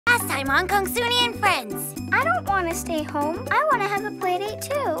Last time on Kongsuni and Friends. I don't want to stay home. I want to have a play date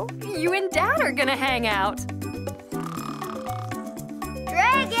too. You and Dad are gonna hang out.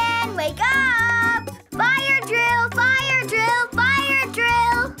 Dragon, wake up! Fire drill, fire drill, fire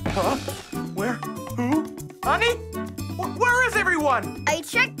drill! Huh? Where? Who? Honey? Where is everyone? I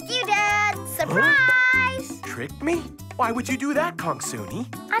tricked you, Dad. Surprise! Tricked me? Why would you do that, Kongsuni?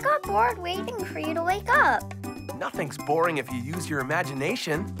 I got bored waiting for you to wake up. Nothing's boring if you use your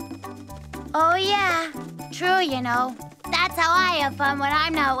imagination. Oh, yeah. True, you know. That's how I have fun when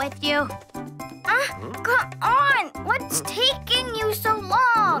I'm not with you. Come on! What's taking you so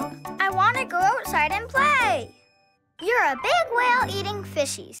long? I want to go outside and play. You're a big whale eating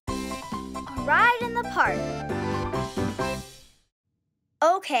fishies. A ride in the park.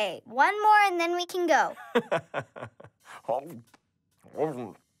 Okay, one more and then we can go.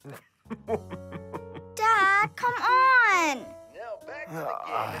 Dad, come on! Now back to the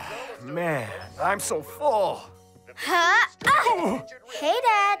game. It's almost Man, I'm so full. Huh? Hey,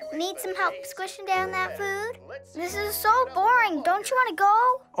 Dad, need some help squishing down that food? This is so boring. Don't you want to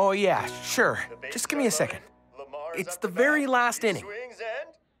go? Oh, yeah, sure. Just give me a second. It's the very last inning.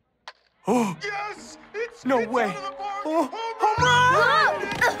 Oh, Yes! It's no way. out of the park. Oh, home run!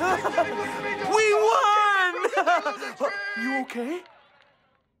 We won! You okay?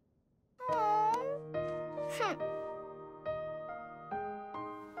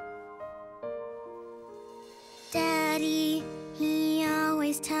 Daddy, he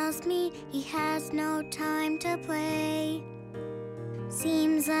always tells me he has no time to play.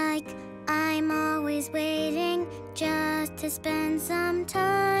 Seems like I'm always waiting just to spend some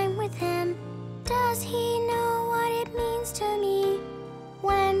time with him. Does he know what it means to me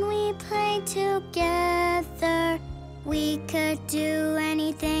when we play together? We could do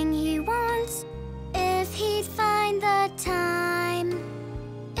anything he wants if he'd find the time.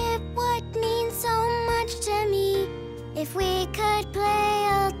 It would mean so much to me if we could play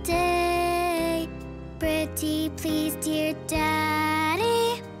all day. Pretty please, dear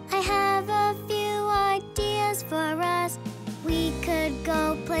Daddy, I have a few ideas for us. We could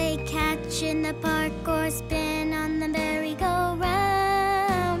go play catch in the park or spin on the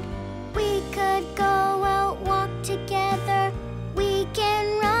merry-go-round. We could go out, walk together. We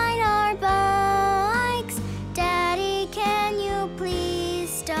can ride our bikes. Daddy, can you please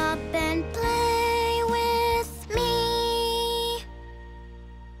stop and play with me?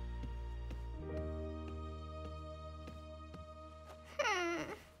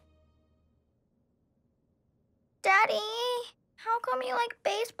 Daddy, how come you like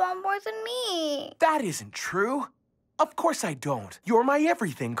baseball more than me? That isn't true. Of course I don't. You're my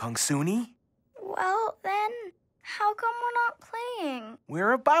everything, Kongsuni. Well, then, how come we're not playing?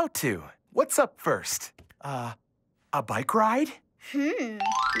 We're about to. What's up first? A bike ride?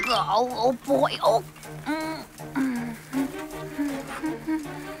 Oh boy, oh.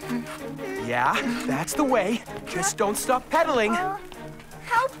 Yeah, that's the way. Just don't stop pedaling.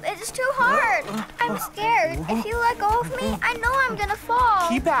 Help, it's too hard. I'm scared. If you let go of me, I know I'm gonna fall.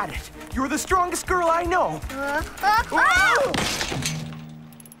 Keep at it. You're the strongest girl I know.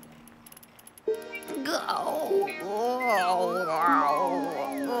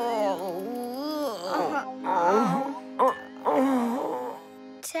 Oh!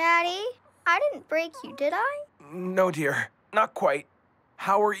 Daddy, I didn't break you, did I? No, dear. Not quite.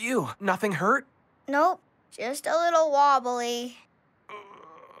 How are you? Nothing hurt? Nope, just a little wobbly.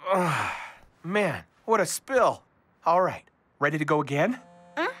 Man, what a spill. All right, ready to go again?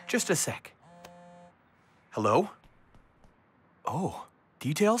 Huh? Just a sec. Hello? Oh,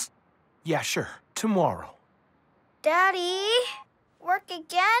 details? Yeah, sure. Tomorrow. Daddy, work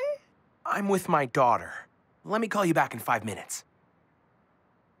again? I'm with my daughter. Let me call you back in 5 minutes.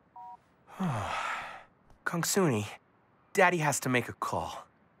 Kongsuni, Daddy has to make a call.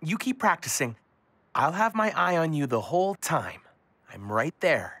 You keep practicing. I'll have my eye on you the whole time. I'm right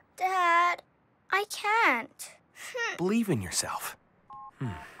there. Dad, I can't. Believe in yourself.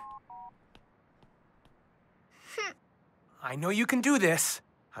 I know you can do this.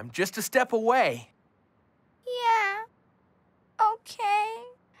 I'm just a step away. Yeah, okay.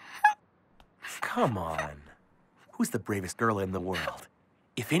 Come on. Who's the bravest girl in the world?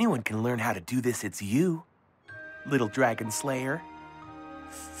 If anyone can learn how to do this, it's you, little dragon slayer.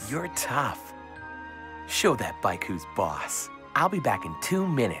 You're tough. Show that bike who's boss. I'll be back in 2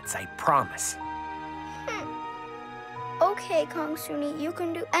 minutes, I promise. Okay, Kongsuni, you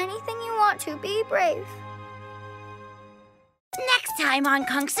can do anything you want to. Be brave. Next time on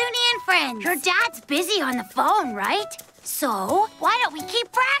Kongsuni and Friends. Your dad's busy on the phone, right? So, why don't we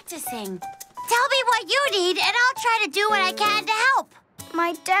keep practicing? Tell me what you need, and I'll try to do what I can to help.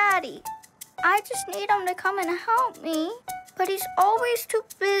 My daddy. I just need him to come and help me, but he's always too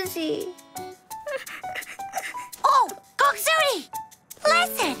busy. Oh, Kongsuni!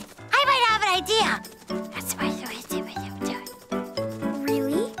 Listen, I might have an idea.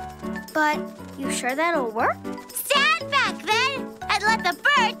 Really? But you sure that'll work? Stand back then and let the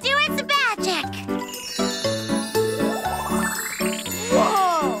bird do its magic.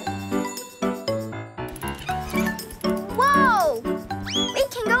 Whoa! Whoa! We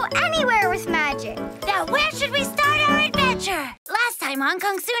can go anywhere with magic. Now where should we start our adventure? Last time on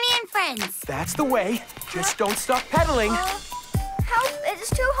Kongsuni and Friends. That's the way. Just don't stop pedaling. Help, it's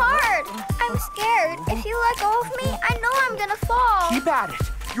too hard. I'm scared. If you let go of me, I know I'm gonna fall. Keep at it.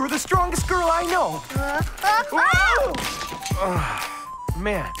 You're the strongest girl I know. Oh!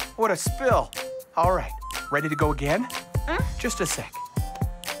 Man, what a spill. All right, ready to go again? Just a sec.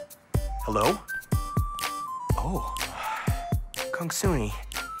 Hello? Oh, Kongsuni,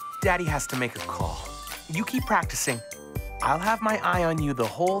 Daddy has to make a call. You keep practicing. I'll have my eye on you the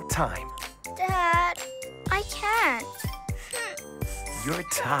whole time. Dad, I can't. You're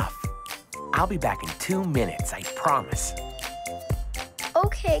tough. I'll be back in 2 minutes, I promise.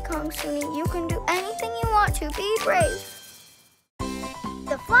 Okay, Kongsuni, you can do anything you want to. Be brave.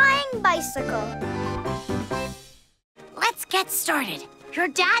 The flying bicycle. Let's get started. Your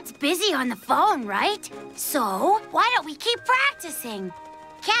dad's busy on the phone, right? So, why don't we keep practicing?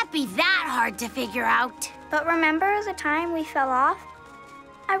 Can't be that hard to figure out. But remember the time we fell off?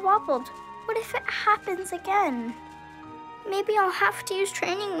 I wobbled. What if it happens again? Maybe I'll have to use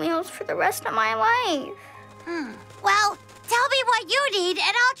training wheels for the rest of my life. Well, tell me what you need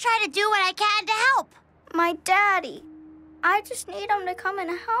and I'll try to do what I can to help. My daddy. I just need him to come and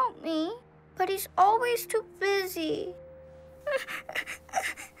help me, but he's always too busy.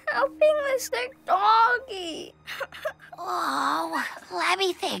 Helping the sick doggy. Oh, let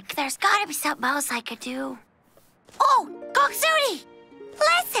me think. There's gotta be something else I could do. Oh, Kongsuni!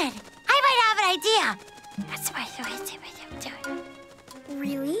 Listen, I might have an idea.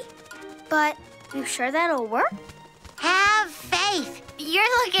 Really? But you sure that'll work? Have faith. You're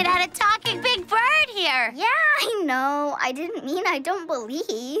looking at a talking big bird here. Yeah, I know. I didn't mean I don't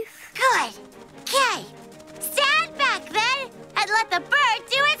believe. Good. Okay. Stand back then and let the bird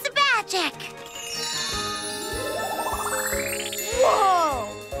do its magic. Whoa!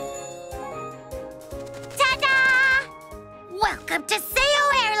 Ta-da! Welcome to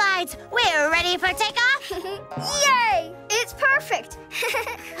Seo Airlines. We're ready for takeoff. Yay! It's perfect.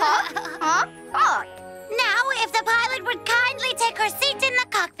 Huh? Oh, Now, if the pilot would kindly take her seat in the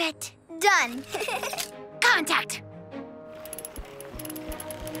cockpit. done. Contact.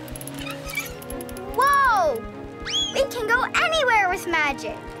 Whoa! We can go anywhere with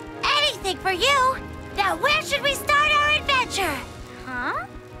magic. Anything for you. Now, where should we start our adventure? Huh?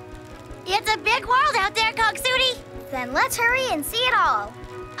 It's a big world out there, Kongsuni. Then let's hurry and see it all.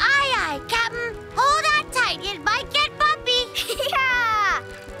 Aye, aye, Captain. Hold on tight. It might get bumpy. Yeah!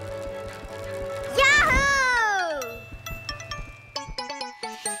 Yahoo!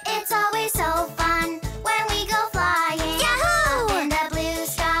 It's always so fun when we go flying. Yahoo! Up in the blue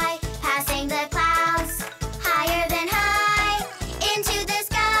sky, passing the clouds, higher than high, into the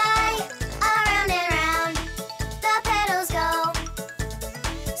sky, around and round, the pedals go,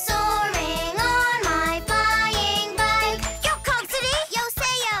 soaring on my flying bike. Yo, Kongsuni! Yo,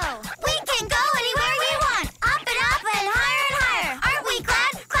 Seo! We can go anywhere we want, up and higher. Aren't we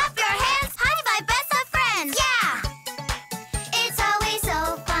glad? Clap your hands, high five, best of friends. Yeah! It's always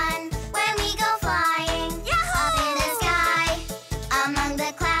so fun when we go flying. Yahoo! Up in the sky, among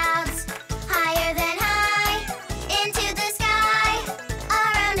the clouds, higher than high, into the sky,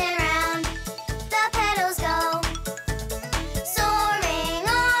 around and round, the pedals go, soaring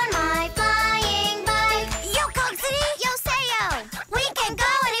on my flying bike. Yo, Kongsuni! Yo, Seo! We can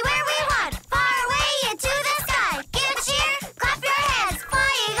go anywhere we want, far away into the sky. Give a cheer, clap your hands,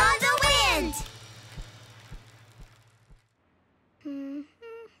 flying on the wind.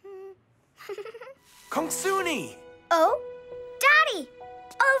 Kongsuni! Oh, Daddy!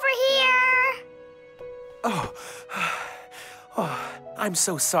 Over here! Oh, I'm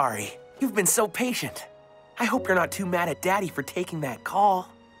so sorry. You've been so patient. I hope you're not too mad at Daddy for taking that call.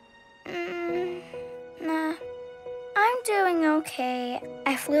 Nah. I'm doing okay.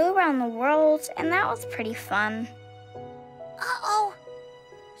 I flew around the world, and that was pretty fun. Uh-oh.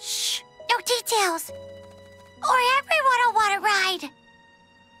 Shh, no details. Or everyone will want to ride.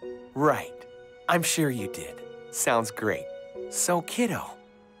 Right. I'm sure you did. Sounds great. So, kiddo,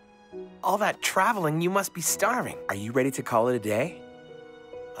 all that traveling, you must be starving. Are you ready to call it a day?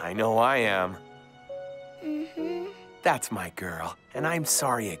 I know I am. That's my girl, and I'm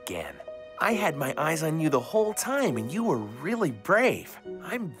sorry again. I had my eyes on you the whole time, and you were really brave.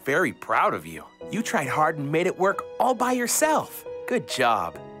 I'm very proud of you. You tried hard and made it work all by yourself. Good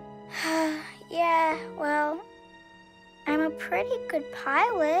job. Yeah, well, I'm a pretty good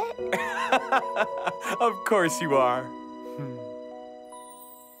pilot. Of course you are.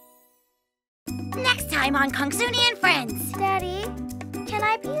 Next time on Kongsuni and Friends. Daddy, can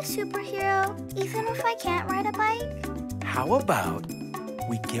I be a superhero even if I can't ride a bike? How about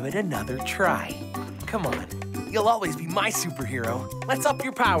we give it another try? Come on, you'll always be my superhero. Let's up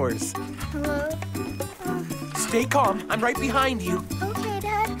your powers. Hello? Stay calm, I'm right behind you. Okay,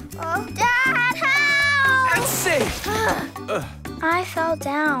 Dad. Oh, Dad, help! It's safe. I fell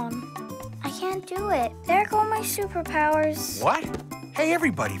down. I can't do it. There go my superpowers. What? Hey,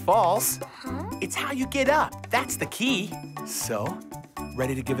 everybody falls. Huh? It's how you get up. That's the key. So,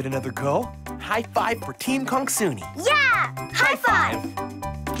 ready to give it another go? High five for Team Kongsuni. Yeah! High five!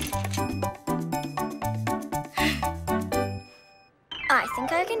 I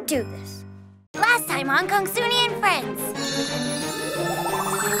think I can do this. Last time on Kongsuni and Friends.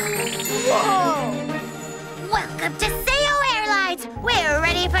 Whoa! Welcome to Seo Airlines. We're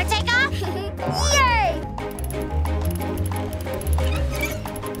ready for takeoff. Yay!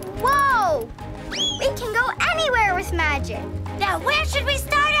 Whoa! We can go anywhere with magic. Now, where should we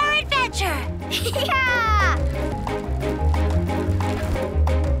start our adventure? Yeah!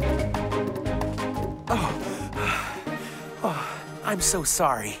 I'm so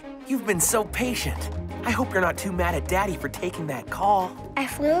sorry. You've been so patient. I hope you're not too mad at Daddy for taking that call. I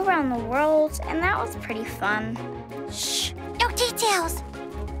flew around the world, and that was pretty fun. Shh, no details.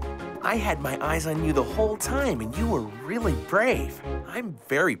 I had my eyes on you the whole time, and you were really brave. I'm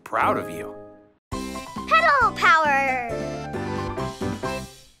very proud of you. Pedal power!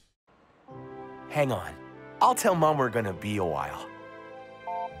 Hang on. I'll tell Mom we're gonna be a while.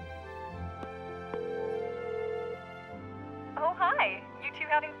 Oh, hi. You two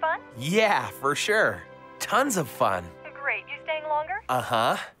having fun? Yeah, for sure. Tons of fun. Great. You staying longer?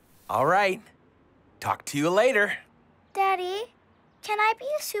 Uh-huh. All right. Talk to you later. Daddy, can I be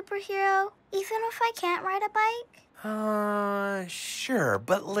a superhero even if I can't ride a bike? Sure,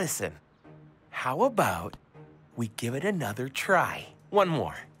 but listen. How about we give it another try? One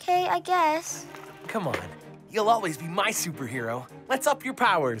more. Okay, I guess. Come on. You'll always be my superhero. Let's up your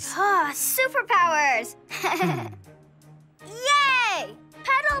powers. Ah, superpowers! Yay!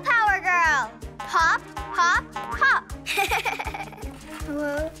 Pedal power girl! Hop, hop, hop!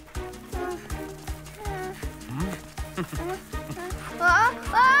 Hello?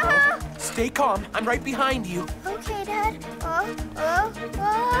 Stay calm. I'm right behind you. Okay, Dad.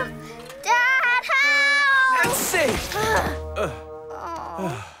 Dad, help! It's safe.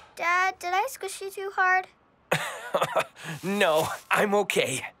 Oh. Dad, did I squish you too hard? No, I'm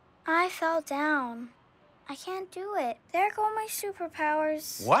okay. I fell down. I can't do it. There go my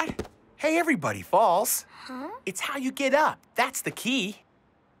superpowers. What? Hey, everybody falls. Huh? It's how you get up. That's the key.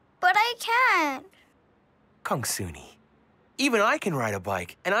 But I can't. Kongsuni. Even I can ride a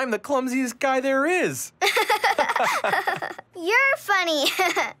bike, and I'm the clumsiest guy there is. You're funny.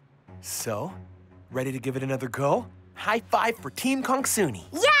 So, ready to give it another go? High five for Team Kongsuni.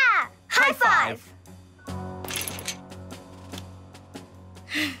 Yeah! High five!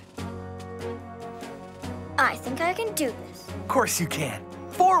 I think I can do this. Of course you can.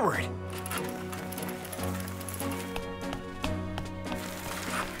 Forward.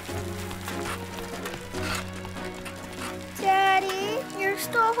 Daddy, you're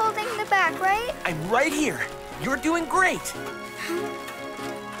still holding the bag, right? I'm right here. You're doing great.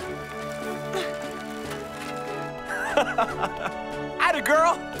 Atta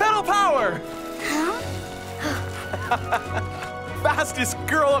girl, pedal power. Fastest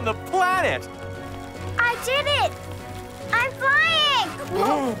girl on the planet. I did it! I'm flying!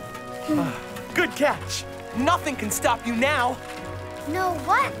 Whoa. Good catch. Nothing can stop you now. Know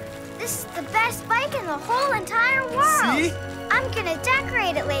what? This is the best bike in the whole entire world. See? I'm gonna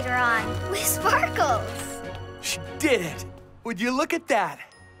decorate it later on with sparkles. She did it. Would you look at that?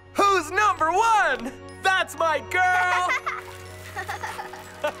 Who's number one? That's my girl.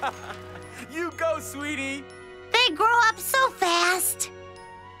 You go, sweetie. They grow up so fast.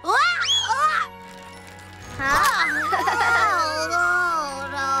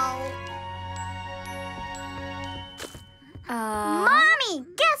 Mommy,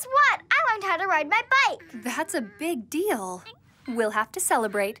 guess what? I learned how to ride my bike. That's a big deal. We'll have to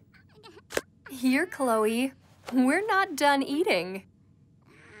celebrate. Here, Chloe. We're not done eating.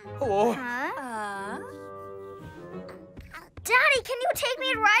 Oh. Huh? Daddy, can you take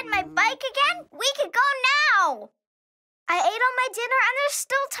me to ride my bike again? We could go now. I ate all my dinner and there's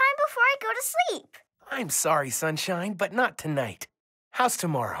still time before I go to sleep. I'm sorry, Sunshine, but not tonight. How's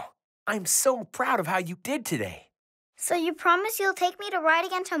tomorrow? I'm so proud of how you did today. So you promise you'll take me to ride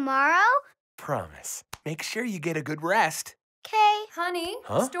again tomorrow? Promise. Make sure you get a good rest. Okay. Honey,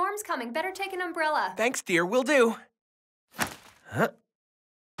 Huh? storm's coming. Better take an umbrella. Thanks, dear. Will do. Huh?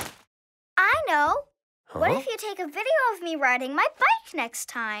 I know. What Huh? if you take a video of me riding my bike next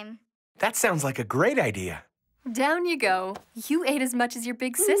time? That sounds like a great idea. Down you go. You ate as much as your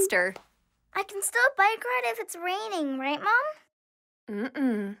big sister. I can still bike ride if it's raining, right, Mom?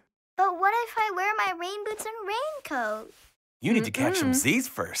 Mm-mm. But what if I wear my rain boots and raincoat? You need to catch some Z's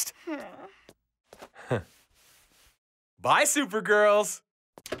first. Bye, Supergirls.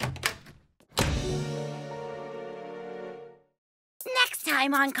 Next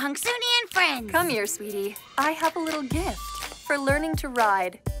time on Kongsuni and Friends. Come here, sweetie. I have a little gift for learning to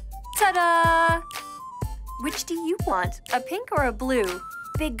ride. Ta-da! Which do you want, a pink or a blue?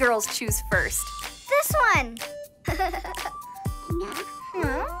 Big girls choose first. This one.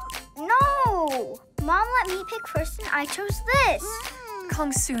 No! Mom let me pick first and I chose this.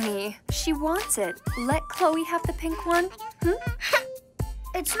 Kongsuni, she wants it. Let Chloe have the pink one.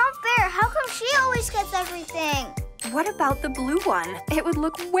 It's not fair. How come she always gets everything? What about the blue one? It would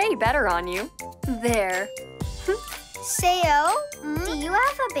look way better on you. There. Sayo, do you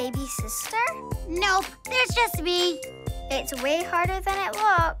have a baby sister? Nope, there's just me. It's way harder than it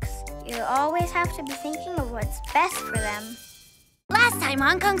looks. You always have to be thinking of what's best for them. Last time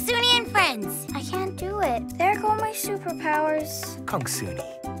on Kongsuni and Friends. I can't do it. There go my superpowers. Kongsuni,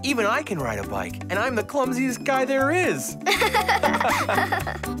 even I can ride a bike, and I'm the clumsiest guy there is.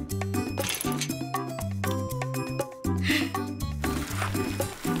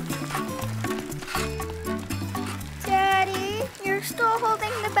 Daddy, you're still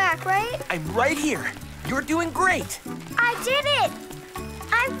holding the back, right? I'm right here. You're doing great. I did it!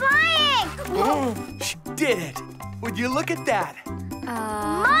 I'm flying! Oh, she did it. Would you look at that?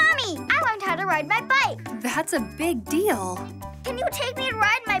 Mommy, I learned how to ride my bike. That's a big deal. Can you take me to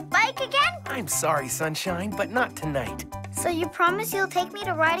ride my bike again? I'm sorry, Sunshine, but not tonight. So you promise you'll take me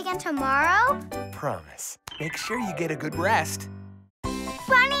to ride again tomorrow? Promise. Make sure you get a good rest.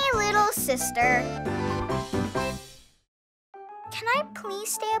 Funny little sister. Can I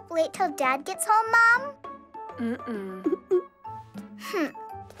please stay up late till Dad gets home, Mom? Mm-mm.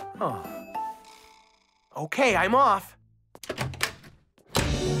 Oh. Okay, I'm off.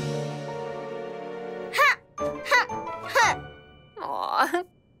 Aw.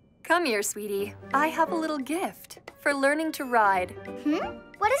 Come here, sweetie. I have a little gift for learning to ride.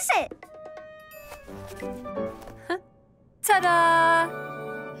 What is it? Ta-da!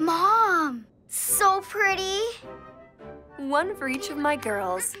 Mom, so pretty. One for each of my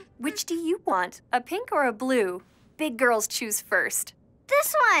girls. Which do you want, a pink or a blue? Big girls choose first.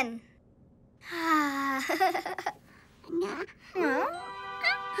 This one.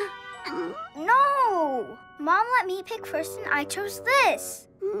 No! Mom let me pick first and I chose this.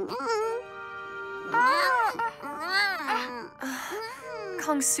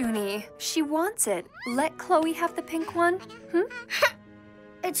 Kongsuni, she wants it. Let Chloe have the pink one.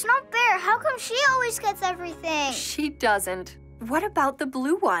 It's not fair. How come she always gets everything? She doesn't. What about the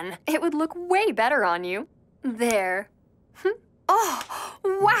blue one? It would look way better on you. There. Oh,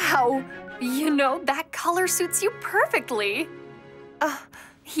 wow! You know, that color suits you perfectly.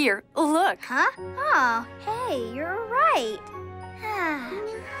 Here, look. Huh? Oh, hey, you're right.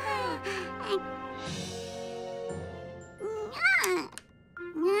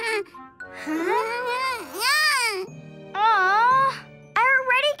 Aw, I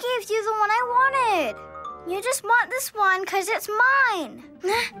already gave you the one I wanted. You just want this one because it's mine.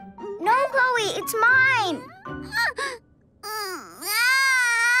 No, Chloe, it's mine.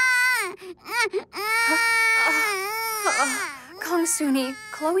 Kongsuni,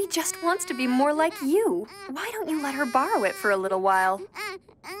 Chloe just wants to be more like you. Why don't you let her borrow it for a little while?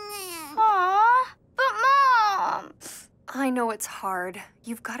 Aw, but Mom. I know it's hard.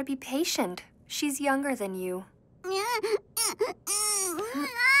 You've got to be patient. She's younger than you.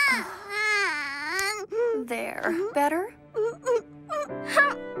 There. Better?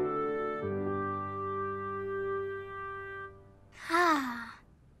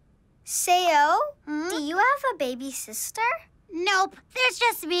 Sayo, do you have a baby sister? Nope, there's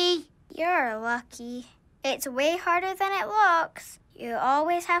just me. You're lucky. It's way harder than it looks. You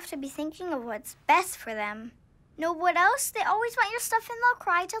always have to be thinking of what's best for them. Know what else? They always want your stuff and they'll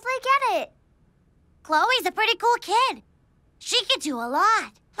cry till they get it. Chloe's a pretty cool kid. She could do a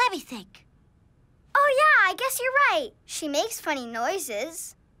lot. Let me think. Oh yeah, I guess you're right. She makes funny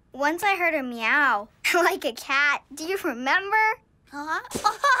noises. Once I heard her meow, like a cat. Do you remember? Huh?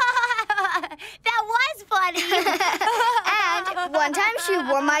 That was funny. And one time she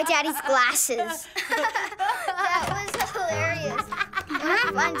wore my daddy's glasses. That was hilarious. What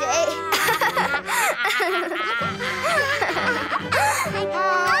a fun day.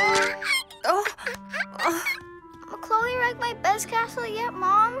 Chloe wrecked my best castle yet,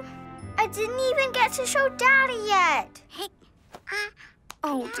 Mom? I didn't even get to show Daddy yet.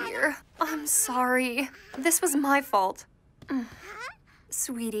 Oh, dear. I'm sorry. This was my fault.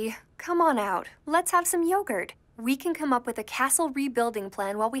 Sweetie, come on out. Let's have some yogurt. We can come up with a castle rebuilding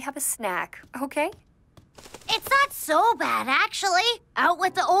plan while we have a snack, okay? It's not so bad, actually. Out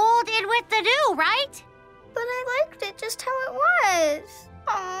with the old, in with the new, right? But I liked it just how it was.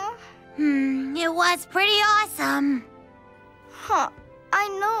 Aw. It was pretty awesome. Huh. I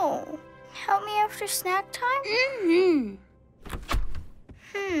know. Help me after snack time?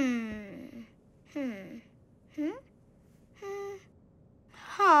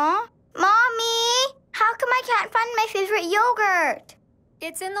 Huh? Mommy! How come I can't find my favorite yogurt?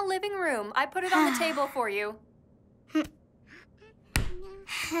 It's in the living room. I put it on the table for you.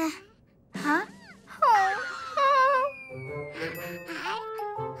 Huh?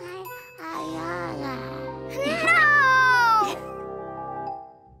 No!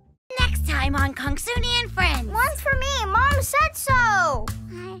 Next time on Kongsuni and Friends. One's for me. Mom said so.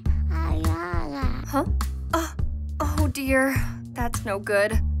 Huh? Oh, dear. That's no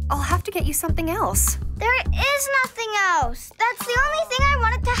good. I'll have to get you something else. There is nothing else. That's the only thing I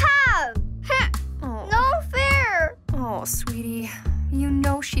wanted to have. Oh. No fair. Oh, sweetie. You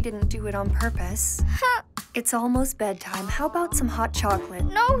know she didn't do it on purpose. It's almost bedtime. How about some hot chocolate?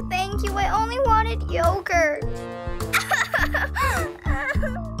 No, thank you. I only wanted yogurt.